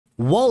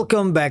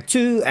Welcome back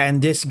to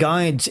Andy's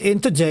Guides. In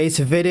today's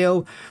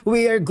video,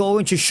 we are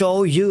going to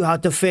show you how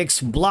to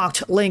fix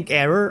blocked link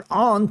error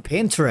on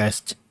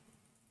Pinterest.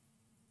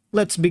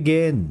 Let's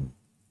begin.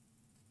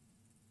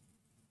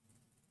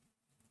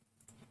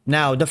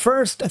 Now, the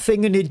first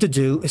thing you need to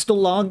do is to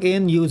log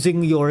in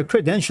using your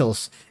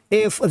credentials.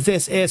 If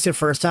this is your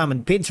first time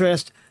on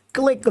Pinterest,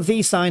 click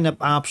the sign up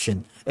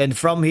option. And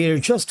from here,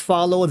 just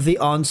follow the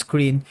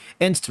on-screen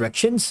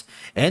instructions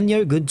and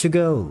you're good to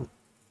go.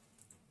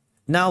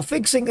 Now,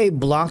 fixing a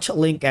blocked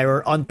link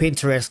error on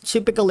Pinterest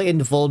typically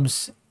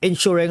involves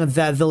ensuring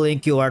that the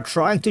link you are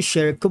trying to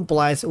share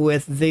complies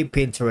with the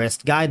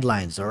Pinterest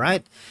guidelines,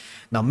 alright?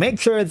 Now, make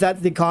sure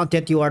that the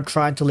content you are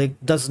trying to link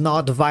does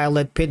not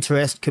violate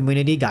Pinterest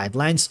community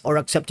guidelines or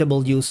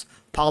acceptable use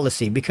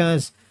policy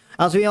because,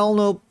 as we all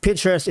know,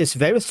 Pinterest is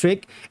very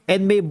strict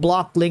and may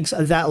block links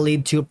that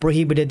lead to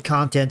prohibited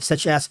content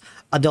such as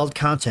adult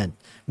content,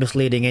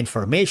 misleading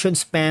information,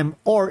 spam,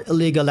 or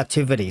illegal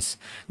activities.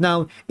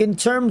 Now, in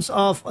terms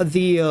of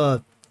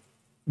the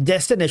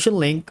destination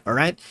link, all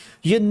right,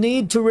 you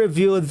need to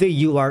review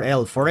the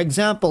URL. For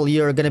example,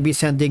 you're going to be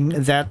sending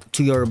that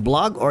to your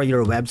blog or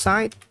your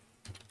website.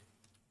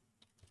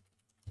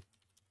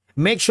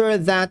 Make sure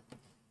that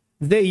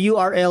the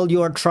URL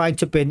you are trying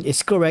to pin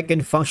is correct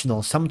and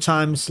functional.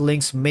 Sometimes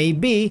links may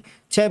be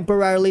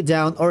temporarily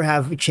down or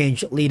have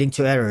changed, leading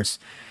to errors.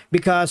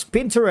 Because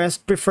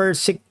Pinterest prefers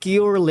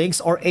secure links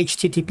or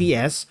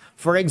HTTPS.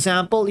 For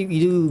example, if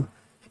you're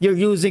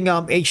using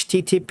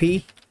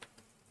HTTP,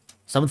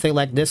 something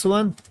like this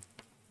one.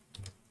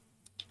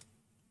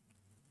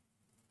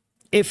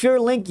 If your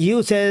link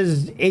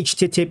uses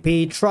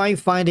HTTP, try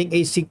finding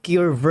a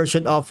secure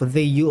version of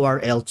the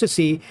URL to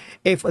see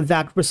if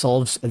that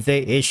resolves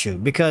the issue.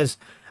 Because,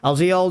 as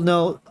we all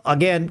know,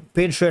 again,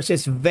 Pinterest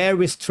is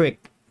very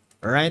strict,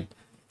 right,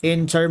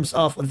 in terms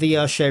of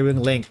the sharing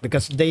link,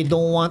 because they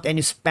don't want any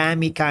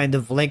spammy kind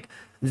of link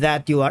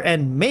that you are.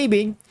 And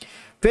maybe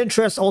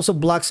Pinterest also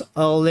blocks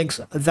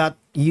links that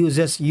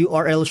uses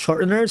URL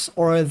shorteners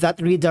or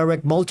that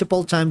redirect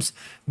multiple times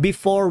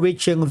before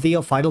reaching the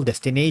final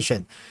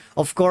destination.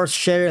 Of course,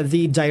 share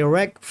the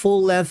direct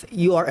full-length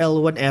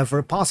URL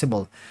whenever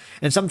possible.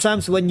 And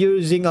sometimes when you're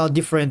using a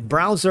different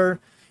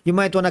browser, you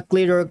might want to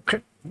clear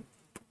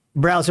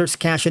browser's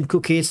cache and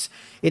cookies.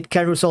 It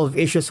can resolve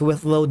issues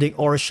with loading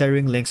or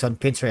sharing links on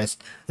Pinterest.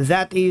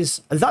 That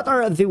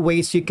are the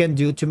ways you can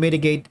do to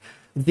mitigate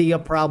the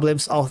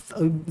problems of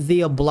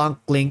the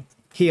blocked link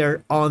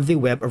here on the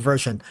web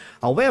version.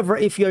 However,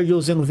 if you're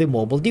using the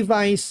mobile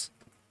device,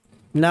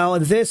 now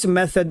this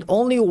method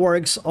only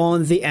works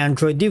on the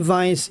Android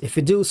device. If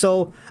you do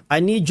so, I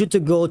need you to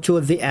go to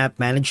the app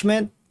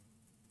management.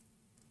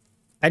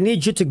 I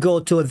need you to go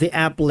to the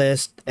app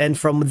list, and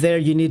from there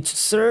you need to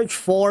search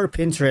for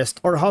Pinterest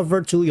or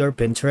hover to your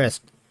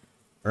Pinterest,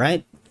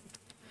 right?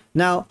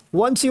 Now,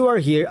 once you are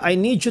here, I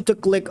need you to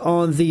click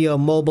on the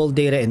mobile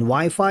data and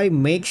Wi-Fi.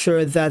 Make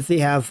sure that they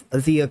have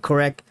the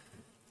correct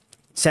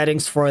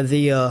settings for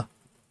the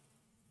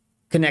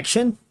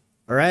connection,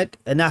 all right?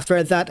 And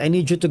after that, I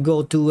need you to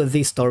go to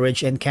the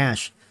storage and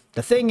cache.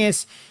 The thing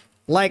is,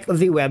 like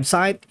the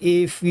website,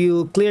 if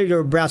you clear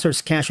your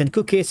browser's cache and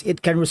cookies,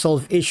 it can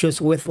resolve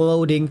issues with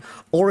loading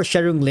or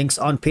sharing links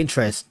on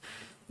Pinterest.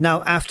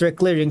 Now, after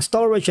clearing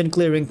storage and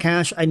clearing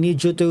cache, I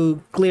need you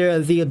to clear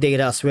the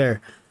data as well.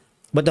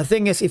 But the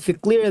thing is, if you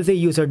clear the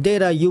user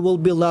data, you will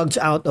be logged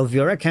out of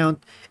your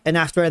account. And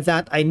after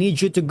that, I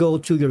need you to go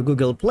to your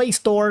Google Play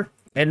Store.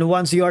 And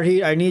once you are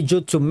here, I need you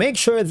to make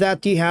sure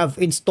that you have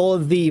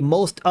installed the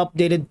most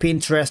updated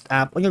Pinterest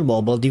app on your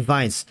mobile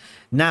device.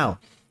 Now,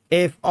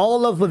 if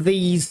all of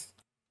these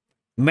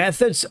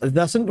methods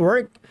doesn't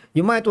work,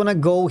 you might want to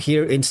go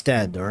here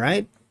instead, all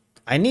right?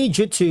 I need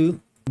you to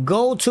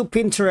go to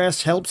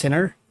Pinterest Help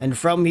Center, and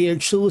from here,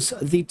 choose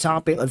the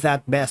topic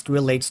that best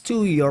relates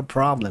to your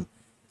problem.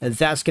 And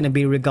that's going to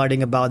be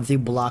regarding about the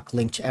block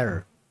link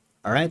error.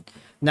 All right.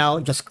 Now,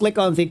 just click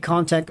on the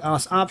Contact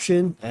Us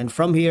option. And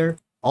from here,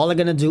 all I'm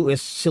going to do is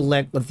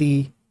select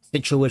the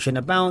situation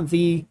about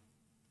the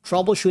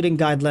troubleshooting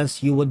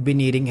guidelines you would be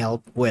needing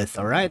help with.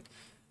 All right.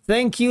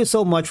 Thank you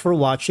so much for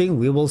watching.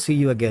 We will see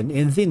you again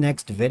in the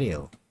next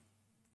video.